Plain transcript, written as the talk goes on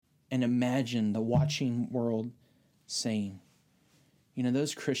and imagine the watching world saying,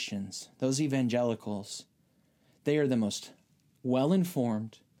 those Christians, those evangelicals, they are the most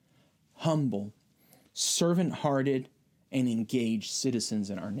well-informed, humble, servant-hearted, and engaged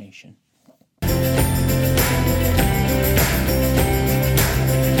citizens in our nation.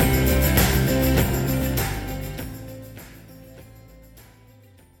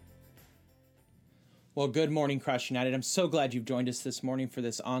 Well, good morning, Cross United. I'm so glad you've joined us this morning for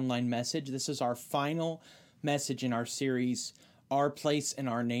this online message. This is our final message in our series, Our Place in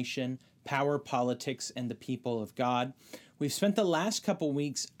Our Nation, Power, Politics, and the People of God. We've spent the last couple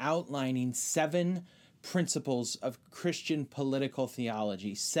weeks outlining 7 principles of Christian political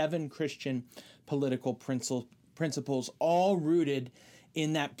theology, 7 Christian political principles, all rooted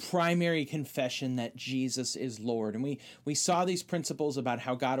in that primary confession that Jesus is Lord. And we saw these principles about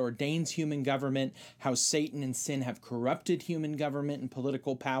how God ordains human government, how Satan and sin have corrupted human government and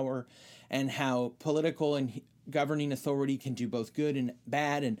political power, and how political and governing authority can do both good and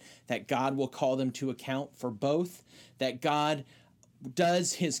bad, and that God will call them to account for both, that God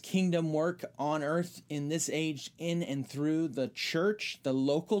does his kingdom work on earth in this age in and through the church, the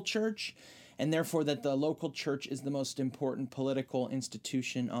local church, and therefore that the local church is the most important political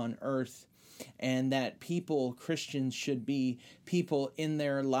institution on earth, and that Christians should be people in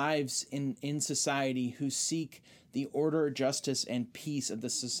their lives in society who seek the order, justice, and peace of the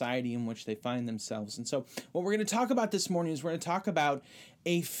society in which they find themselves. And so what we're going to talk about this morning is we're going to talk about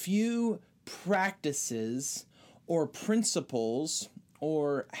a few practices or principles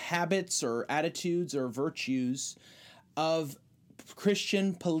or habits or attitudes or virtues of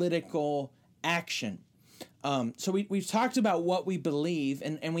Christian political action. So we've talked about what we believe,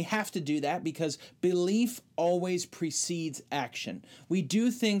 and we have to do that because belief always precedes action. We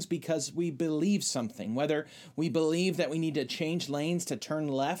do things because we believe something, whether we believe that we need to change lanes to turn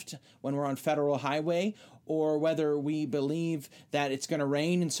left when we're on Federal Highway, or whether we believe that it's going to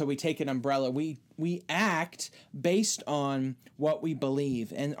rain and so we take an umbrella. We act based on what we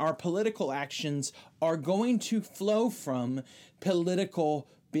believe, and our political actions are going to flow from political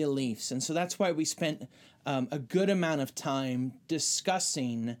beliefs. And so that's why we spent a good amount of time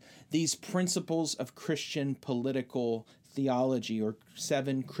discussing these principles of Christian political theology, or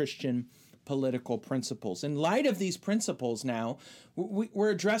 7 Christian political principles. In light of these principles now, we're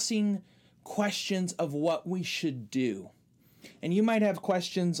addressing questions of what we should do. And you might have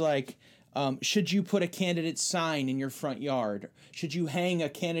questions like, should you put a candidate's sign in your front yard? Should you hang a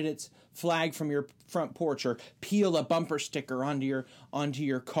candidate's flag from your front porch, or peel a bumper sticker onto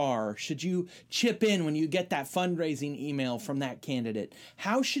your car? Should you chip in when you get that fundraising email from that candidate?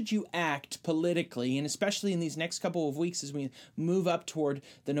 How should you act politically, and especially in these next couple of weeks as we move up toward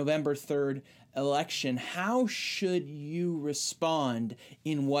the November 3rd election? How should you respond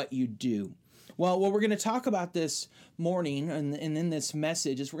in what you do? Well, what we're going to talk about this morning and in this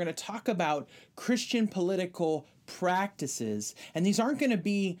message is we're going to talk about Christian political practices. And these aren't going to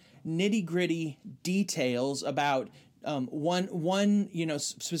be nitty-gritty details about one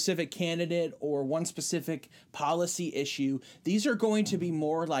specific candidate or one specific policy issue. These are going to be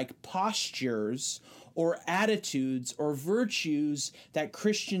more like postures or attitudes or virtues that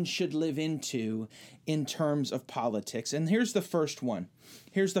Christians should live into in terms of politics. And here's the first one.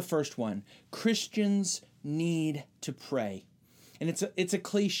 Christians need to pray. And it's a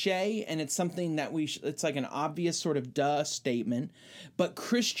cliche, and it's something that it's like an obvious sort of duh statement, but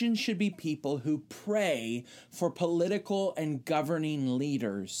Christians should be people who pray for political and governing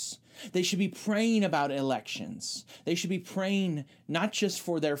leaders. They should be praying about elections. They should be praying not just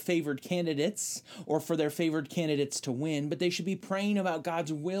for their favored candidates or for their favored candidates to win, but they should be praying about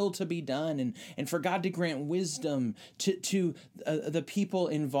God's will to be done and for God to grant wisdom to the people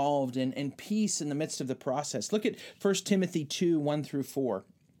involved and peace in the midst of the process. Look at 1 Timothy 2, 1 through 4.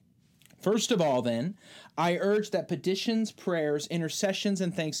 First of all, then, I urge that petitions, prayers, intercessions,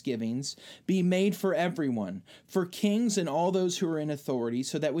 and thanksgivings be made for everyone, for kings and all those who are in authority,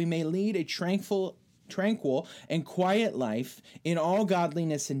 so that we may lead a tranquil and quiet life in all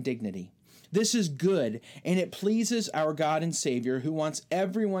godliness and dignity. This is good, and it pleases our God and Savior, who wants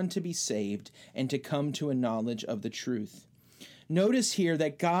everyone to be saved and to come to a knowledge of the truth. Notice here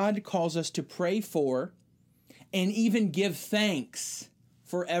that God calls us to pray for and even give thanks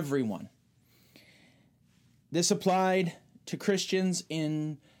for everyone. This applied to Christians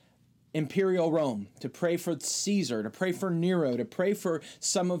in imperial Rome, to pray for Caesar, to pray for Nero, to pray for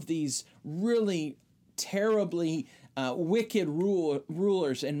some of these really terribly wicked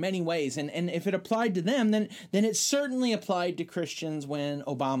rulers in many ways. And if it applied to them, then it certainly applied to Christians when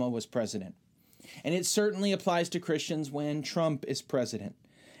Obama was president. And it certainly applies to Christians when Trump is president.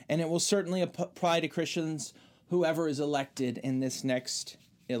 and it will certainly apply to Christians, whoever is elected in this next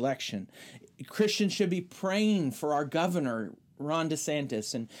election. Christians should be praying for our governor, Ron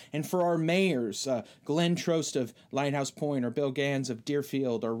DeSantis, and for our mayors, Glenn Trost of Lighthouse Point, or Bill Gans of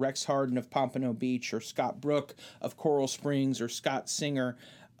Deerfield, or Rex Harden of Pompano Beach, or Scott Brook of Coral Springs, or Scott Singer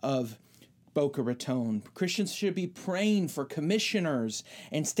of Boca Raton. Christians should be praying for commissioners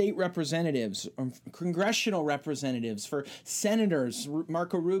and state representatives, or congressional representatives, for senators,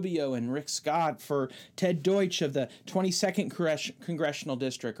 Marco Rubio and Rick Scott, for Ted Deutsch of the 22nd Congressional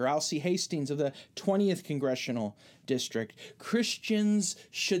District, or Alcee Hastings of the 20th Congressional District. Christians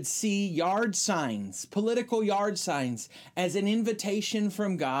should see yard signs, political yard signs, as an invitation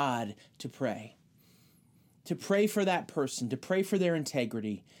from God to pray. To pray for that person, to pray for their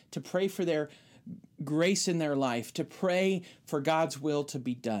integrity, to pray for their grace in their life, to pray for God's will to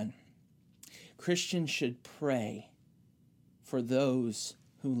be done. Christians should pray for those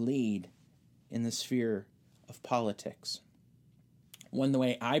who lead in the sphere of politics. One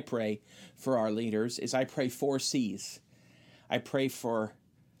way I pray for our leaders is I pray 4 C's. I pray for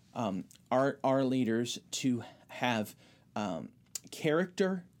our leaders to have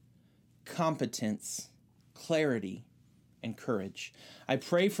character, competence, clarity, and courage. I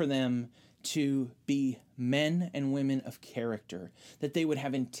pray for them to be men and women of character, that they would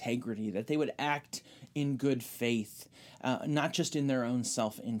have integrity, that they would act in good faith, not just in their own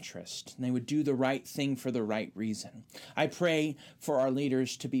self-interest. And they would do the right thing for the right reason. I pray for our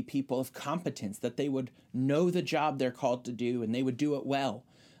leaders to be people of competence, that they would know the job they're called to do and they would do it well.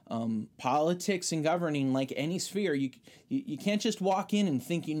 Politics and governing, like any sphere, you can't just walk in and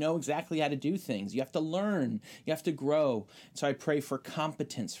think you know exactly how to do things. You have to learn. You have to grow. So I pray for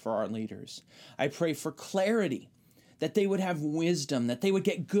competence for our leaders. I pray for clarity, that they would have wisdom, that they would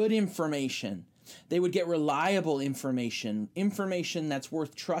get good information. They would get reliable information that's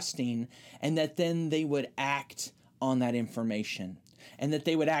worth trusting, and that then they would act on that information. And that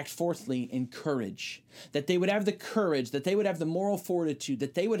they would act, fourthly, in courage. That they would have the courage, that they would have the moral fortitude,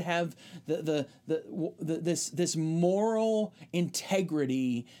 that they would have this moral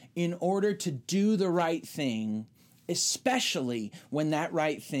integrity in order to do the right thing, especially when that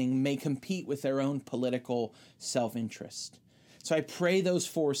right thing may compete with their own political self-interest. So I pray those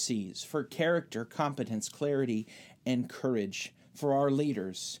 4 C's for character, competence, clarity, and courage for our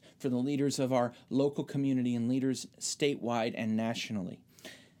leaders, for the leaders of our local community and leaders statewide and nationally.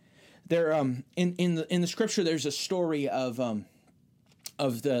 There, in the scripture, there's a story of the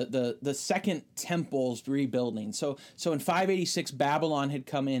second temple's rebuilding. So in 586, Babylon had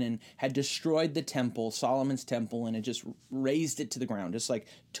come in and had destroyed the temple, Solomon's temple, and had just razed it to the ground, just like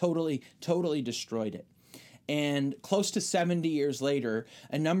totally destroyed it. And close to 70 years later,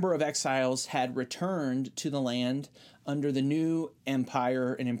 a number of exiles had returned to the land under the new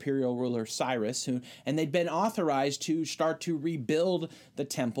empire and imperial ruler Cyrus, and they'd been authorized to start to rebuild the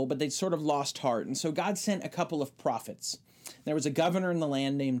temple, but they'd sort of lost heart. And so God sent a couple of prophets. There was a governor in the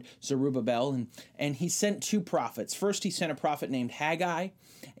land named Zerubbabel, and he sent 2 prophets. First, he sent a prophet named Haggai,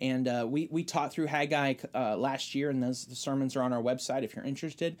 and we taught through Haggai last year, and the sermons are on our website if you're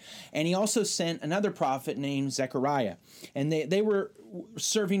interested. And he also sent another prophet named Zechariah, and they were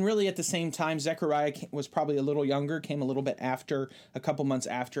serving really at the same time. Zechariah was probably a little younger, came a little bit after, a couple months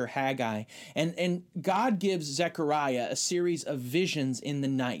after Haggai. And God gives Zechariah a series of visions in the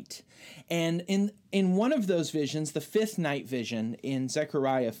night. And in one of those visions, the 5th night vision in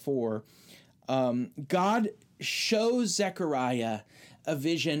Zechariah 4, God shows Zechariah a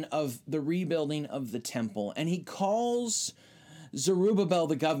vision of the rebuilding of the temple. And he calls Zerubbabel,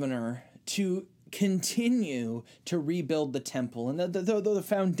 the governor, to continue to rebuild the temple. And the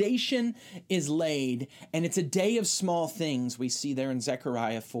foundation is laid, and it's a day of small things we see there in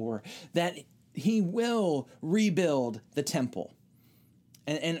Zechariah 4, that he will rebuild the temple.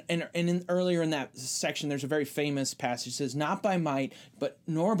 And earlier in that section, there's a very famous passage that says, "Not by might,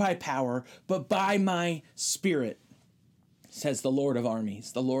 nor by power, but by my spirit, says the Lord of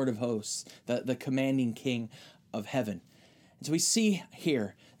armies, the Lord of hosts, the commanding King of heaven." And so we see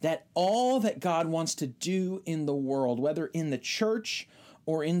here that all that God wants to do in the world, whether in the church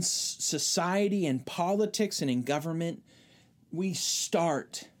or in society and politics and in government, we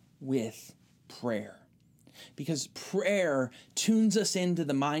start with prayer. Because prayer tunes us into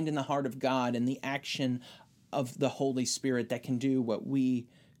the mind and the heart of God and the action of the Holy Spirit that can do what we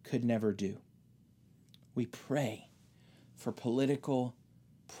could never do. We pray for political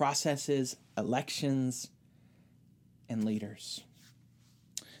processes, elections, and leaders.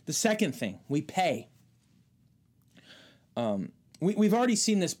 The second thing, we pay. We've already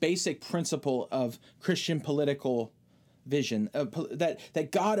seen this basic principle of Christian political vision, that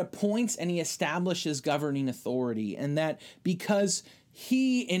God appoints and he establishes governing authority, and that because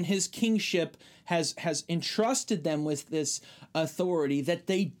he in his kingship has entrusted them with this authority, that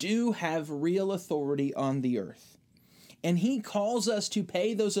they do have real authority on the earth. And he calls us to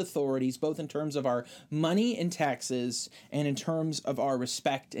pay those authorities, both in terms of our money and taxes and in terms of our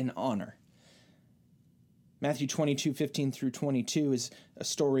respect and honor. Matthew 22:15 through 22 is a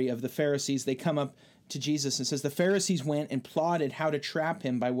story of the Pharisees. They come up to Jesus and says, the Pharisees went and plotted how to trap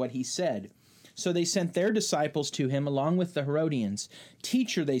him by what he said. So they sent their disciples to him along with the Herodians.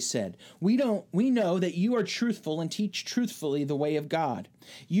 Teacher, they said, we know that you are truthful and teach truthfully the way of God.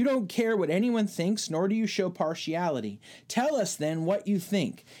 You don't care what anyone thinks, nor do you show partiality. Tell us then what you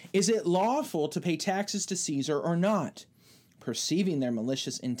think. Is it lawful to pay taxes to Caesar or not? Perceiving their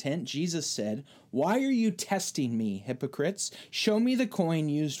malicious intent, Jesus said, why are you testing me, hypocrites? Show me the coin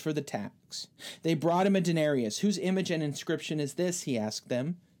used for the tax. They brought him a denarius. Whose image and inscription is this? He asked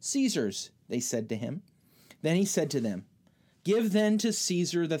them. Caesar's, they said to him. Then he said to them, give then to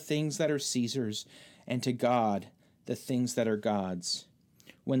Caesar the things that are Caesar's, and to God the things that are God's.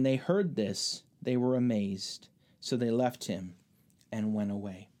 When they heard this, they were amazed. So they left him and went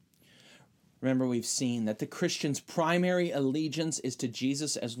away. Remember, we've seen that the Christian's primary allegiance is to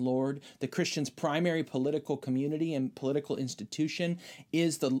Jesus as Lord. The Christian's primary political community and political institution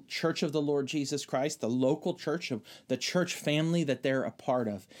is the Church of the Lord Jesus Christ, the local church of the church family that they're a part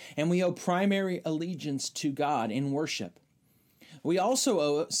of. And we owe primary allegiance to God in worship. We also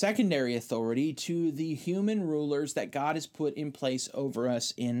owe secondary authority to the human rulers that God has put in place over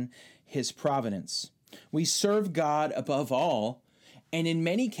us in his providence. We serve God above all. And in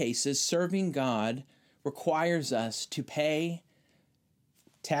many cases, serving God requires us to pay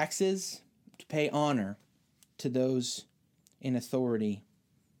taxes, to pay honor to those in authority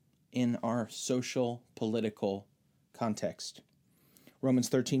in our social, political context. Romans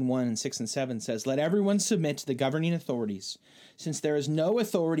 13:1 and 6 and 7 says, let everyone submit to the governing authorities, since there is no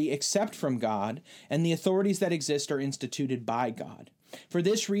authority except from God, and the authorities that exist are instituted by God. For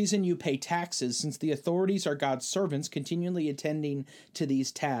this reason you pay taxes, since the authorities are God's servants, continually attending to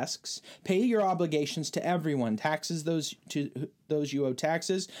these tasks. Pay your obligations to everyone, taxes to those you owe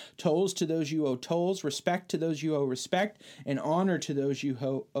taxes, tolls to those you owe tolls, respect to those you owe respect, and honor to those you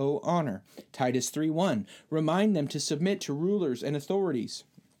owe honor. Titus 3:1, remind them to submit to rulers and authorities,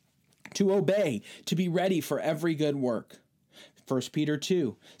 to obey, to be ready for every good work. 1 Peter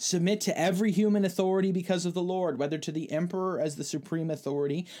 2, submit to every human authority because of the Lord, whether to the emperor as the supreme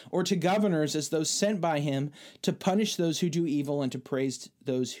authority, or to governors as those sent by him to punish those who do evil and to praise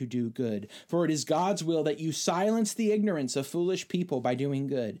those who do good. For it is God's will that you silence the ignorance of foolish people by doing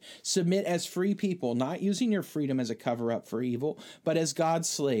good. Submit as free people, not using your freedom as a cover-up for evil, but as God's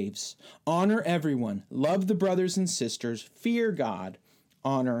slaves. Honor everyone, love the brothers and sisters, fear God,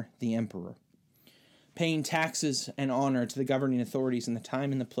 honor the emperor. Paying taxes and honor to the governing authorities in the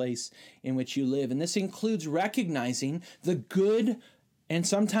time and the place in which you live. And this includes recognizing the good and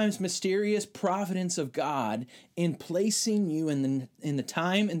sometimes mysterious providence of God in placing you in the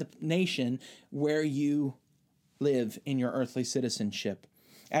time and the nation where you live in your earthly citizenship.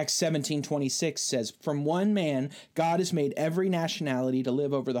 Acts 17:26 says, from one man God has made every nationality to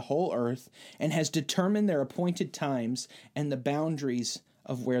live over the whole earth and has determined their appointed times and the boundaries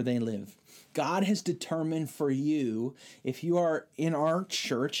of where they live. God has determined for you, if you are in our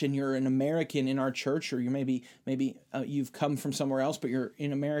church and you're an American in our church, or you maybe you've come from somewhere else, but you're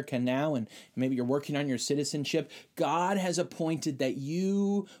in America now, and maybe you're working on your citizenship, God has appointed that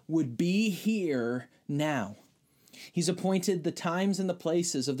you would be here now. He's appointed the times and the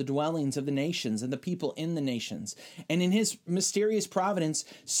places of the dwellings of the nations and the people in the nations. And in his mysterious providence,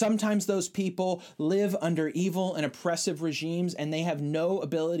 sometimes those people live under evil and oppressive regimes and they have no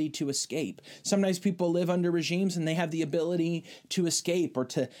ability to escape. Sometimes people live under regimes and they have the ability to escape or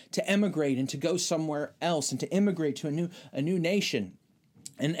to emigrate and to go somewhere else and to immigrate to a new nation.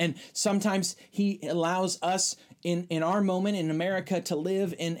 And sometimes he allows us in our moment in America to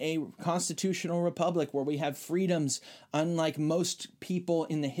live in a constitutional republic where we have freedoms unlike most people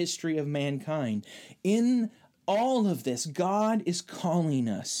in the history of mankind. In all of this, God is calling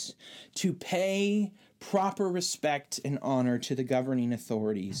us to pay proper respect and honor to the governing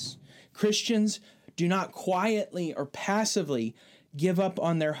authorities. Christians do not quietly or passively give up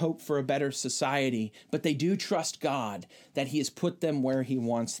on their hope for a better society, but they do trust God that he has put them where he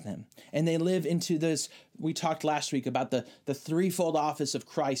wants them. And they live into this, we talked last week about the threefold office of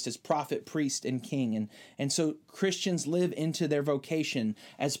Christ as prophet, priest, and king. And so Christians live into their vocation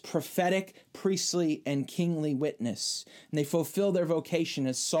as prophetic, priestly, and kingly witness. And they fulfill their vocation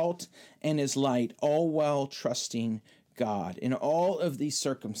as salt and as light, all while trusting God. In all of these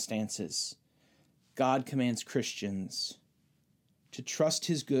circumstances, God commands Christians to trust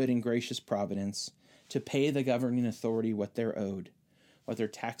his good and gracious providence, to pay the governing authority what they're owed, whether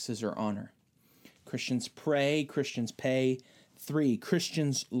taxes or honor. Christians pray, Christians pay. 3,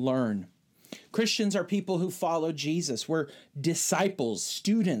 Christians learn. Christians are people who follow Jesus. We're disciples,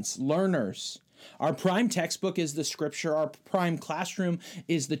 students, learners. Our prime textbook is the scripture, our prime classroom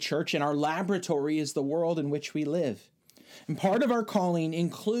is the church, and our laboratory is the world in which we live. And part of our calling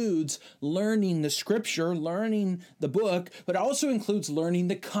includes learning the scripture, learning the book, but also includes learning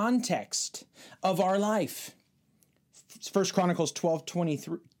the context of our life. 1 Chronicles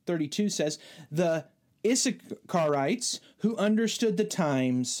 12:32 says, the Issacharites who understood the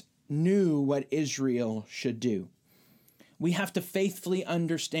times knew what Israel should do. We have to faithfully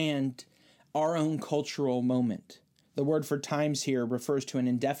understand our own cultural moment. The word for times here refers to an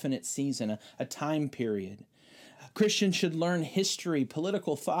indefinite season, a time period. Christians should learn history,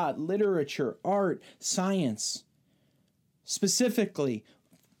 political thought, literature, art, science. Specifically,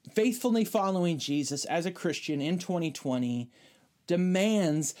 faithfully following Jesus as a Christian in 2020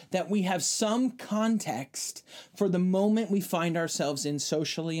 demands that we have some context for the moment we find ourselves in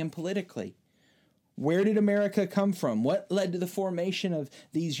socially and politically. Where did America come from? What led to the formation of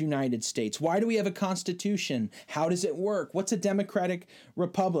these United States? Why do we have a constitution? How does it work? What's a democratic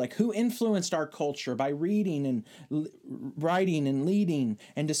republic? Who influenced our culture by reading and writing and leading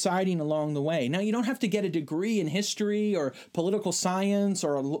and deciding along the way? Now, you don't have to get a degree in history or political science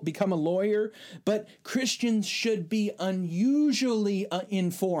or become a lawyer, but Christians should be unusually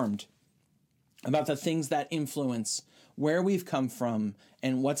informed about the things that influence where we've come from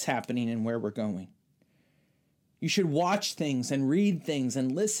and what's happening and where we're going. You should watch things and read things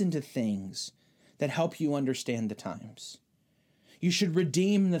and listen to things that help you understand the times. You should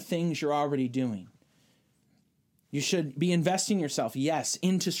redeem the things you're already doing. You should be investing yourself, yes,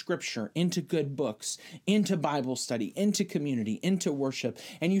 into scripture, into good books, into Bible study, into community, into worship.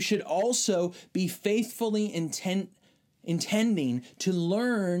 And you should also be faithfully intending to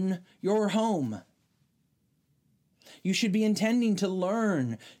learn your home. You should be intending to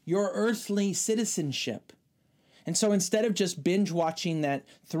learn your earthly citizenship. And so instead of just binge watching that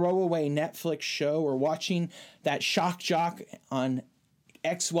throwaway Netflix show or watching that shock jock on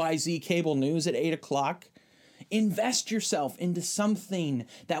XYZ cable news at 8 o'clock, invest yourself into something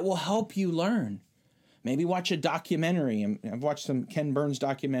that will help you learn. Maybe watch a documentary. I've watched some Ken Burns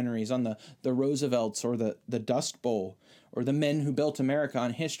documentaries on the Roosevelts or the Dust Bowl or the men who built America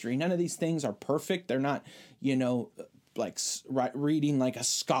on history. None of these things are perfect. They're not, like reading like a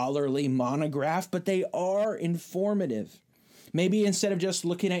scholarly monograph, but they are informative. Maybe instead of just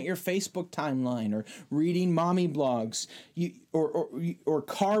looking at your Facebook timeline or reading mommy blogs or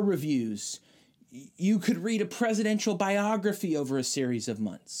car reviews, you could read a presidential biography over a series of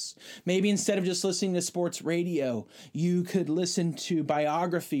months. Maybe instead of just listening to sports radio, you could listen to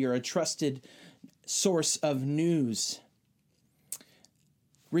biography or a trusted source of news.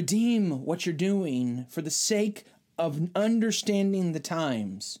 Redeem what you're doing for the sake of understanding the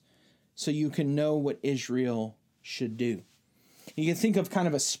times so you can know what Israel should do. You can think of kind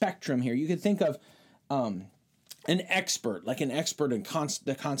of a spectrum here. You could think of an expert, like an expert in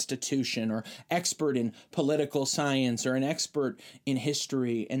the Constitution or expert in political science or an expert in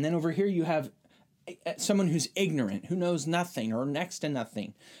history. And then over here you have someone who's ignorant, who knows nothing or next to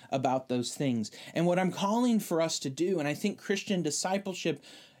nothing about those things. And what I'm calling for us to do, and I think Christian discipleship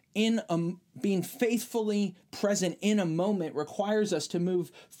in being faithfully present in a moment requires us to move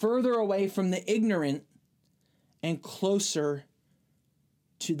further away from the ignorant and closer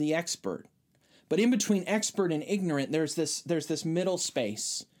to the expert. But in between expert and ignorant, there's this middle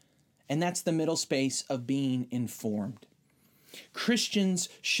space, and that's the middle space of being informed. Christians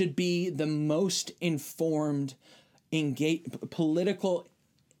should be the most informed political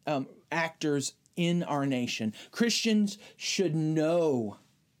actors in our nation. Christians should know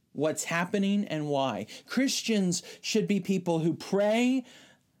what's happening and why. Christians should be people who pray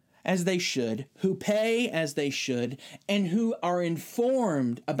as they should, who pay as they should, and who are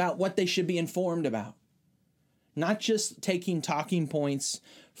informed about what they should be informed about. Not just taking talking points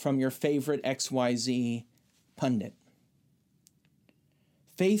from your favorite XYZ pundit.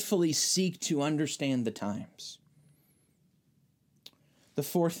 Faithfully seek to understand the times. The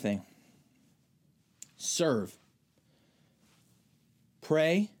fourth thing, serve.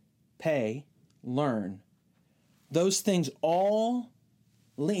 Pray, pay, learn. Those things all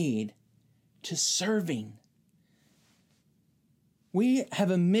lead to serving. We have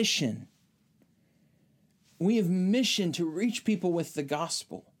a mission. We have mission to reach people with the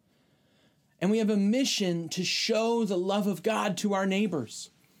gospel. And we have a mission to show the love of God to our neighbors.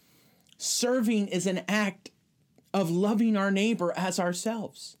 Serving is an act of loving our neighbor as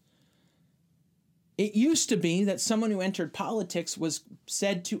ourselves. It used to be that someone who entered politics was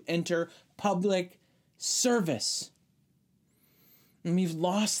said to enter public service. And we've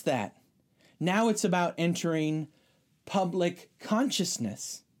lost that. Now it's about entering public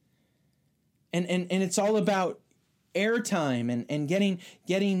consciousness. And it's all about airtime and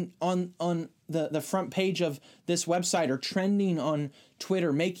getting on the front page of this website or trending on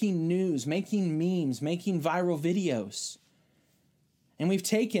Twitter, making news, making memes, making viral videos. And we've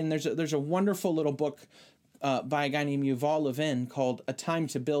taken, there's a wonderful little book by a guy named Yuval Levin called A Time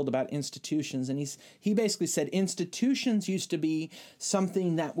to Build about institutions. And he basically said institutions used to be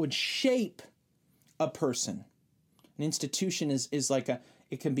something that would shape a person. An institution is like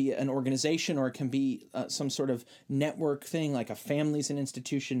it can be an organization, or it can be some sort of network thing, like a family's an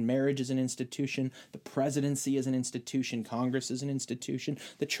institution, marriage is an institution, the presidency is an institution, Congress is an institution,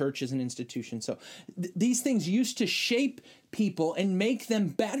 the church is an institution. So these things used to shape people and make them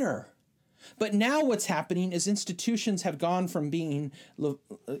better. But now what's happening is institutions have gone from being,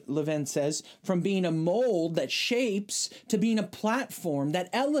 Levin says, from being a mold that shapes to being a platform that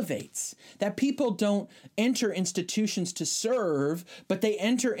elevates. That people don't enter institutions to serve, but they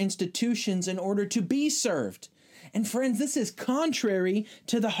enter institutions in order to be served. And friends, this is contrary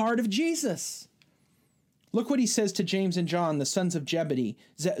to the heart of Jesus. Look what he says to James and John, the sons of Zebedee,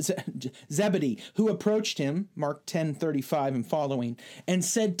 who approached him, Mark 10:35 and following, and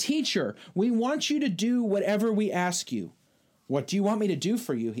said, "Teacher, we want you to do whatever we ask you." "What do you want me to do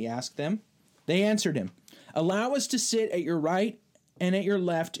for you?" he asked them. They answered him, "Allow us to sit at your right and at your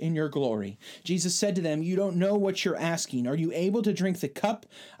left in your glory." Jesus said to them, "You don't know what you're asking. Are you able to drink the cup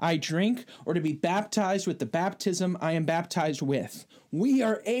I drink, or to be baptized with the baptism I am baptized with?" "We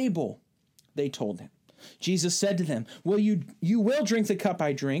are able," they told him. Jesus said to them, You will drink the cup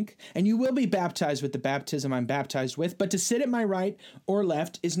I drink, and you will be baptized with the baptism I'm baptized with, but to sit at my right or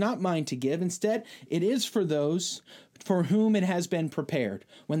left is not mine to give. Instead, it is for those for whom it has been prepared."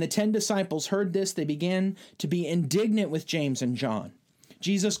 When the 10 disciples heard this, they began to be indignant with James and John.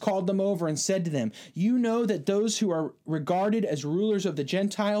 Jesus called them over and said to them, "You know that those who are regarded as rulers of the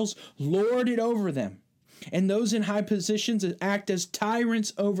Gentiles lord it over them, and those in high positions act as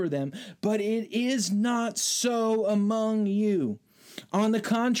tyrants over them, but it is not so among you. On the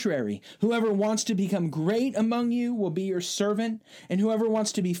contrary, whoever wants to become great among you will be your servant, and whoever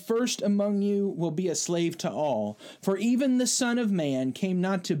wants to be first among you will be a slave to all. For even the Son of Man came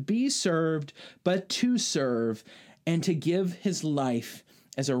not to be served, but to serve, and to give his life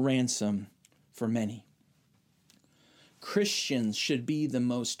as a ransom for many." Christians should be the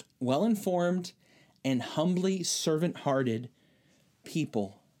most well-informed and humbly servant-hearted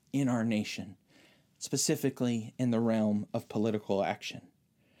people in our nation, specifically in the realm of political action.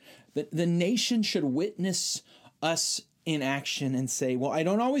 The nation should witness us in action and say, well, I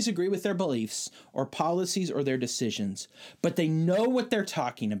don't always agree with their beliefs or policies or their decisions, but they know what they're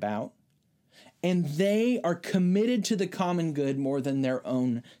talking about, and they are committed to the common good more than their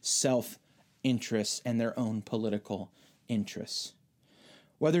own self-interests and their own political interests.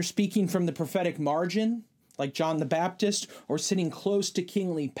 Whether speaking from the prophetic margin, like John the Baptist, or sitting close to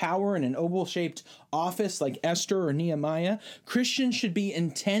kingly power in an oval-shaped office like Esther or Nehemiah, Christians should be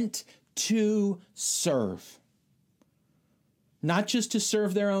intent to serve. Not just to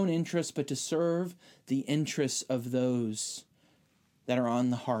serve their own interests, but to serve the interests of those that are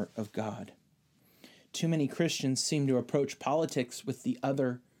on the heart of God. Too many Christians seem to approach politics with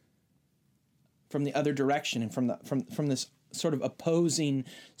from the other direction, and from this sort of opposing,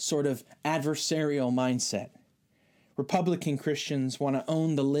 sort of adversarial mindset. Republican Christians want to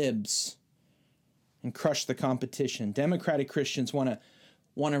own the libs and crush the competition. Democratic Christians want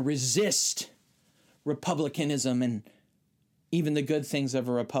to resist republicanism and even the good things of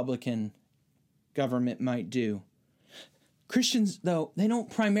a Republican government might do. Christians, though, they don't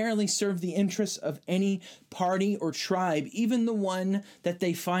primarily serve the interests of any party or tribe, even the one that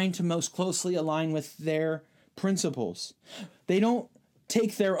they find to most closely align with their principles. They don't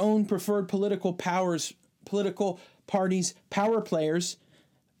take their own preferred political parties, power players,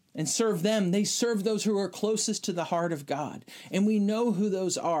 and serve them. They serve those who are closest to the heart of God. And we know who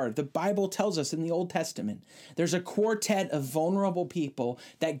those are. The Bible tells us in the Old Testament, there's a quartet of vulnerable people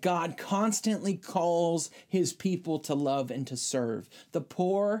that God constantly calls his people to love and to serve: the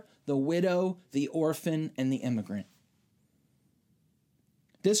poor, the widow, the orphan, and the immigrant.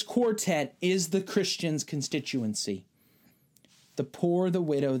 This quartet is the Christian's constituency: the poor, the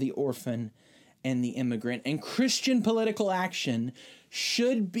widow, the orphan, and the immigrant. And Christian political action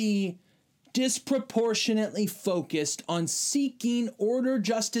should be disproportionately focused on seeking order,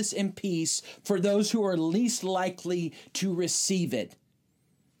 justice, and peace for those who are least likely to receive it.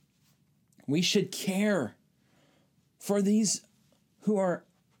 We should care for these who are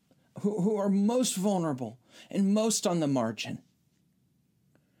most vulnerable and most on the margin.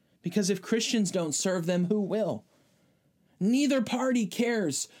 Because if Christians don't serve them, who will? Neither party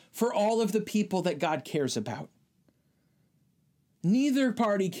cares for all of the people that God cares about. Neither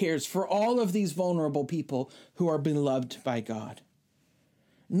party cares for all of these vulnerable people who are beloved by God.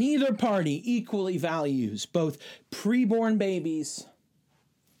 Neither party equally values both preborn babies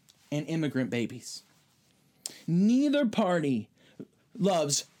and immigrant babies. Neither party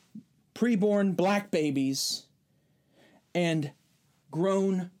loves preborn black babies and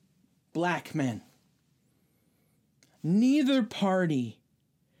grown black men. Neither party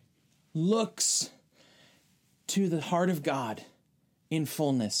looks to the heart of God in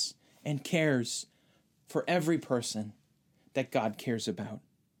fullness and cares for every person that God cares about.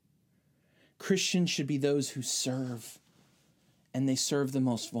 Christians should be those who serve, and they serve the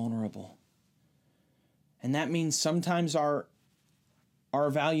most vulnerable. And that means sometimes our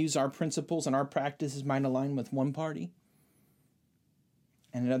values, our principles, and our practices might align with one party,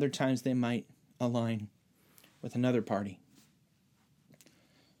 and at other times they might align with another party.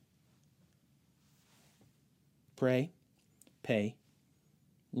 Pray, pay,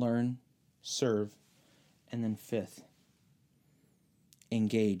 learn, serve, and then fifth,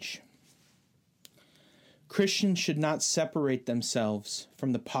 engage. Christians should not separate themselves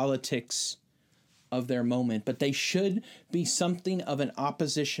from the politics of their moment, but they should be something of an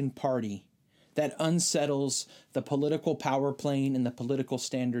opposition party that unsettles the political power plane and the political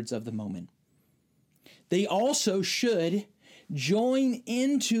standards of the moment. They also should join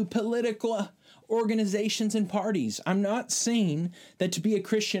into political organizations and parties. I'm not saying that to be a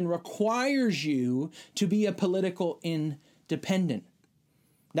Christian requires you to be a political independent.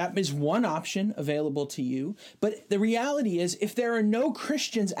 That is one option available to you. But the reality is, if there are no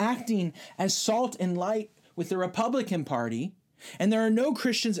Christians acting as salt and light with the Republican Party, and there are no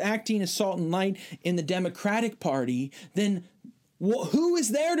Christians acting as salt and light in the Democratic Party, then who is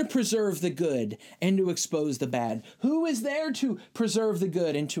there to preserve the good and to expose the bad? Who is there to preserve the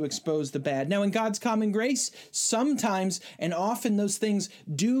good and to expose the bad? Now, in God's common grace, sometimes and often those things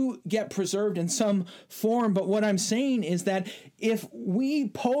do get preserved in some form. But what I'm saying is that if we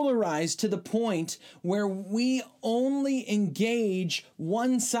polarize to the point where we only engage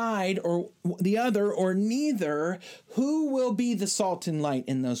one side or the other or neither, who will be the salt and light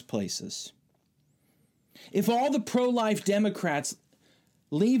in those places? If all the pro-life Democrats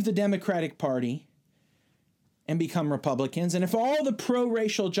leave the Democratic Party and become Republicans, and if all the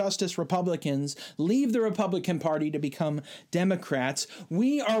pro-racial justice Republicans leave the Republican Party to become Democrats,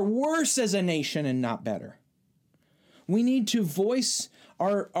 we are worse as a nation and not better. We need to voice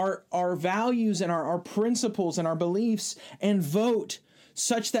our values and our principles and our beliefs and vote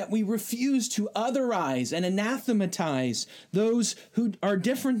such that we refuse to otherize and anathematize those who are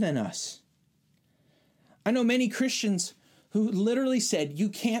different than us. I know many Christians who literally said, you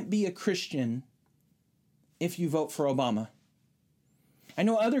can't be a Christian if you vote for Obama. I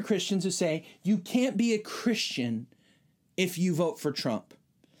know other Christians who say, you can't be a Christian if you vote for Trump.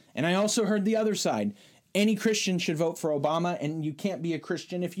 And I also heard the other side. Any Christian should vote for Obama, and you can't be a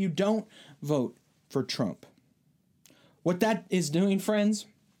Christian if you don't vote for Trump. What that is doing, friends,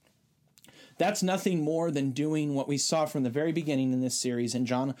 that's nothing more than doing what we saw from the very beginning in this series in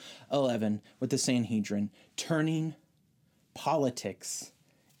John 11 with the Sanhedrin, turning politics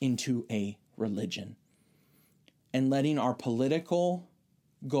into a religion and letting our political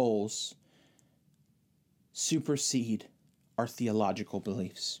goals supersede our theological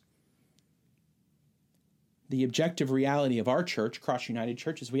beliefs. The objective reality of our church, Cross United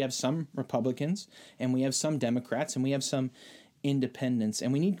Church, is we have some Republicans and we have some Democrats and we have some independence.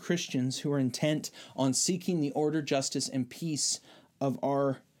 And we need Christians who are intent on seeking the order, justice, and peace of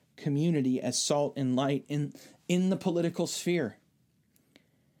our community as salt and light in the political sphere.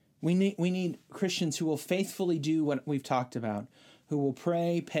 We need Christians who will faithfully do what we've talked about, who will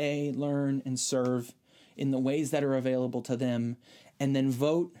pray, pay, learn, and serve in the ways that are available to them, and then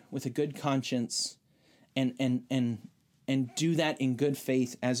vote with a good conscience and do that in good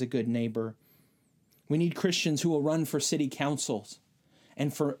faith as a good neighbor. We need Christians who will run for city councils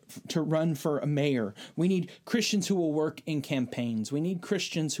and to run for a mayor. We need Christians who will work in campaigns. We need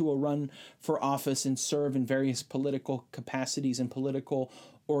Christians who will run for office and serve in various political capacities and political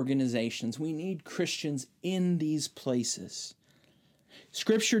organizations. We need Christians in these places.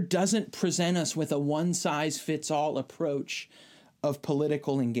 Scripture doesn't present us with a one-size-fits-all approach of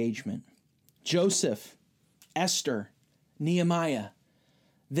political engagement. Joseph, Esther, Nehemiah,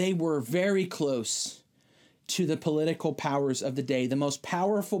 they were very close to the political powers of the day, the most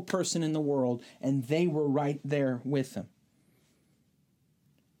powerful person in the world, and they were right there with them.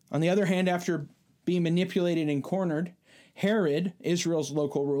 On the other hand, after being manipulated and cornered, Herod, Israel's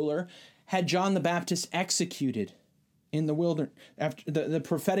local ruler, had John the Baptist executed in the wilderness, after the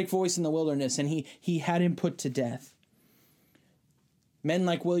prophetic voice in the wilderness, and he had him put to death. Men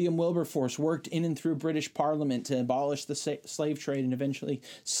like William Wilberforce worked in and through British Parliament to abolish the slave trade and eventually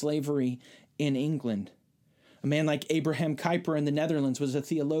slavery in England. A man like Abraham Kuyper in the Netherlands was a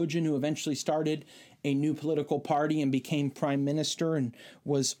theologian who eventually started a new political party and became prime minister, and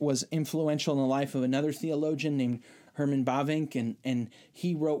was influential in the life of another theologian named Herman Bavinck, and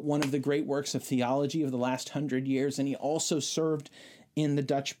he wrote one of the great works of theology of the last 100 years, and he also served in the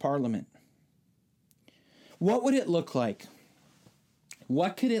Dutch Parliament. What would it look like?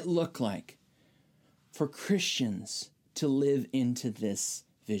 What could it look like for Christians to live into this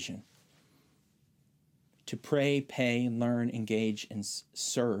vision? To pray, pay, learn, engage, and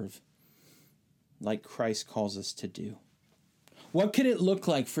serve like Christ calls us to do. What could it look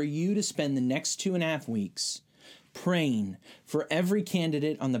like for you to spend the next 2.5 weeks praying for every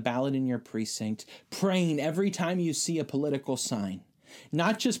candidate on the ballot in your precinct, praying every time you see a political sign?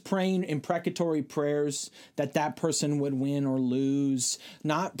 Not just praying imprecatory prayers that person would win or lose,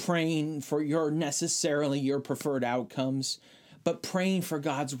 not praying for your preferred outcomes, but praying for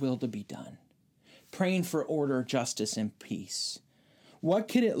God's will to be done. Praying for order, justice, and peace. What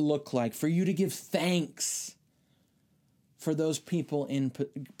could it look like for you to give thanks for those people in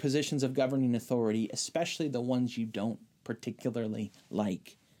positions of governing authority, especially the ones you don't particularly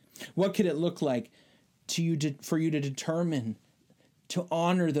like? What could it look like for you to determine to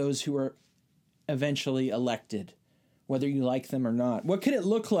honor those who are eventually elected, whether you like them or not? What could it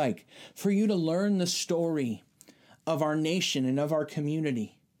look like for you to learn the story of our nation and of our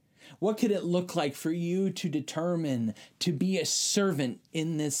community? What could it look like for you to determine to be a servant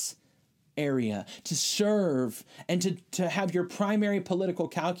in this area, to serve, and to have your primary political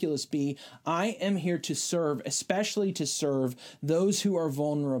calculus be, I am here to serve, especially to serve those who are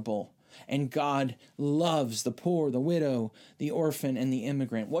vulnerable. And God loves the poor, the widow, the orphan, and the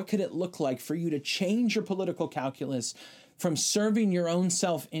immigrant. What could it look like for you to change your political calculus from serving your own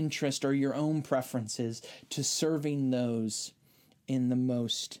self-interest or your own preferences to serving those in the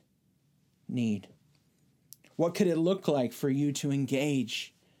most need? What could it look like for you to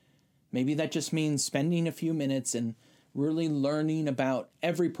engage? Maybe that just means spending a few minutes and really learning about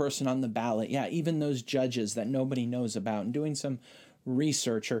every person on the ballot. Yeah, even those judges that nobody knows about, and doing some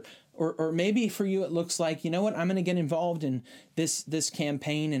research. Or maybe for you it looks like, you know what, I'm going to get involved in this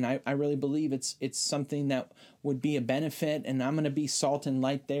campaign, and I really believe it's something that would be a benefit, and I'm going to be salt and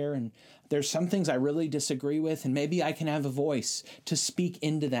light there, and there's some things I really disagree with, and maybe I can have a voice to speak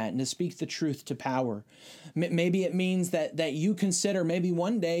into that and to speak the truth to power. Maybe it means that you consider maybe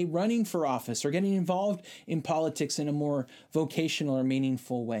one day running for office or getting involved in politics in a more vocational or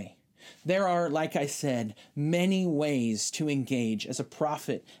meaningful way. There are, like I said, many ways to engage as a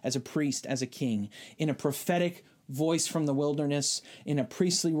prophet, as a priest, as a king, in a prophetic voice from the wilderness, in a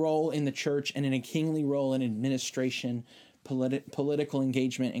priestly role in the church, and in a kingly role in administration, political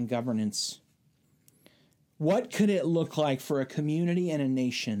engagement, and governance. What could it look like for a community and a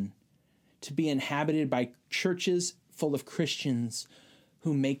nation to be inhabited by churches full of Christians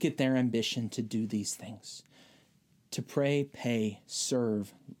who make it their ambition to do these things? To pray, pay,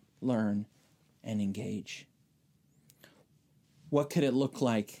 serve, learn, and engage. What could it look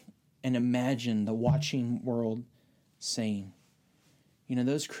like? And imagine the watching world saying, you know,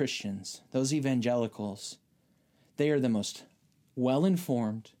 those Christians, those evangelicals, they are the most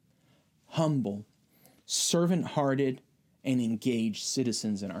well-informed, humble, servant-hearted, and engaged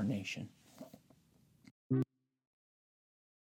citizens in our nation.